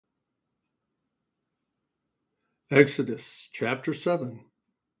Exodus chapter 7.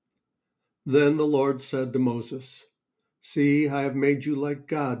 Then the Lord said to Moses, "See, I have made you like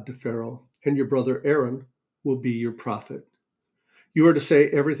God to Pharaoh, and your brother Aaron will be your prophet. You are to say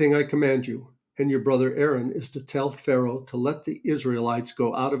everything I command you, and your brother Aaron is to tell Pharaoh to let the Israelites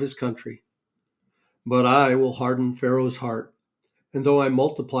go out of his country. But I will harden Pharaoh's heart, and though I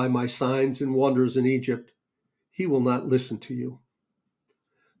multiply my signs and wonders in Egypt, he will not listen to you.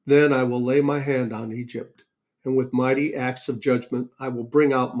 Then I will lay my hand on Egypt, and with mighty acts of judgment I will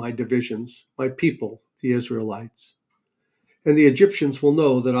bring out my divisions, my people, the Israelites. And the Egyptians will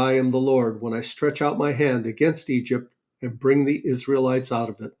know that I am the Lord when I stretch out my hand against Egypt and bring the Israelites out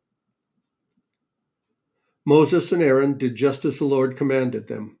of it." Moses and Aaron did just as the Lord commanded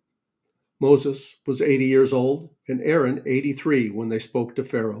them. Moses was 80 years old, and Aaron 83 when they spoke to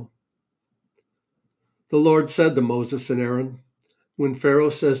Pharaoh. The Lord said to Moses and Aaron, "When Pharaoh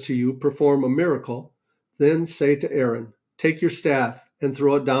says to you, 'Perform a miracle,' then say to Aaron, 'Take your staff and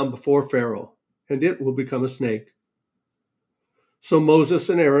throw it down before Pharaoh, and it will become a snake.'" So Moses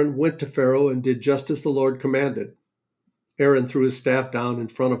and Aaron went to Pharaoh and did just as the Lord commanded. Aaron threw his staff down in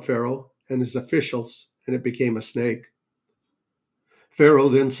front of Pharaoh and his officials, and it became a snake. Pharaoh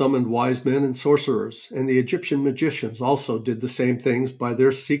then summoned wise men and sorcerers, and the Egyptian magicians also did the same things by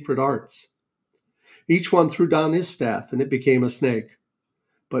their secret arts. Each one threw down his staff, and it became a snake.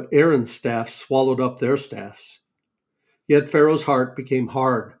 But Aaron's staff swallowed up their staffs. Yet Pharaoh's heart became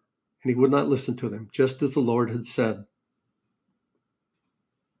hard, and he would not listen to them, just as the Lord had said.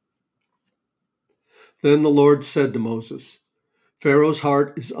 Then the Lord said to Moses, "Pharaoh's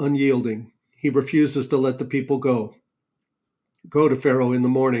heart is unyielding. He refuses to let the people go. Go to Pharaoh in the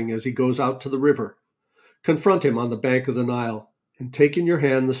morning as he goes out to the river. Confront him on the bank of the Nile, and take in your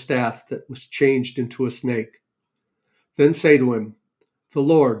hand the staff that was changed into a snake. Then say to him, 'The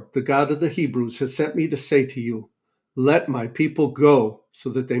Lord, the God of the Hebrews, has sent me to say to you, let my people go so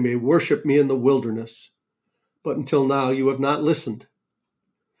that they may worship me in the wilderness. But until now you have not listened.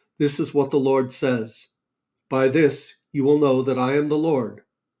 This is what the Lord says. By this you will know that I am the Lord.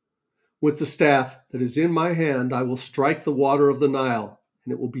 With the staff that is in my hand I will strike the water of the Nile,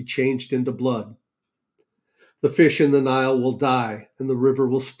 and it will be changed into blood. The fish in the Nile will die, and the river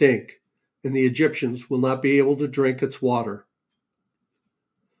will stink, and the Egyptians will not be able to drink its water."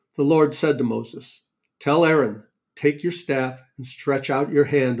 The Lord said to Moses, "Tell Aaron, take your staff and stretch out your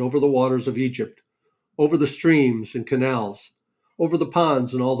hand over the waters of Egypt, over the streams and canals, over the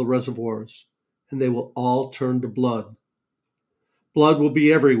ponds and all the reservoirs, and they will all turn to blood. Blood will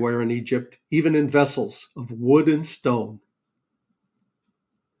be everywhere in Egypt, even in vessels of wood and stone."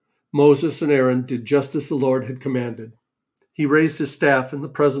 Moses and Aaron did just as the Lord had commanded. He raised his staff in the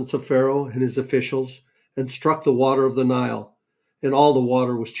presence of Pharaoh and his officials and struck the water of the Nile, and all the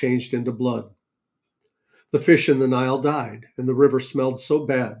water was changed into blood. The fish in the Nile died, and the river smelled so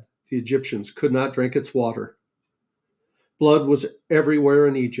bad the Egyptians could not drink its water. Blood was everywhere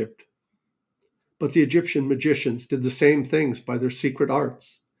in Egypt. But the Egyptian magicians did the same things by their secret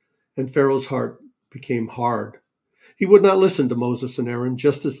arts, and Pharaoh's heart became hard. He would not listen to Moses and Aaron,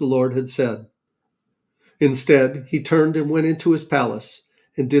 just as the Lord had said. Instead, he turned and went into his palace,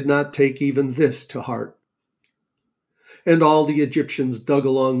 and did not take even this to heart. And all the Egyptians dug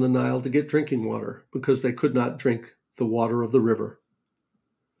along the Nile to get drinking water, because they could not drink the water of the river.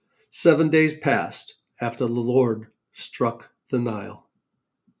 7 days passed after the Lord struck the Nile.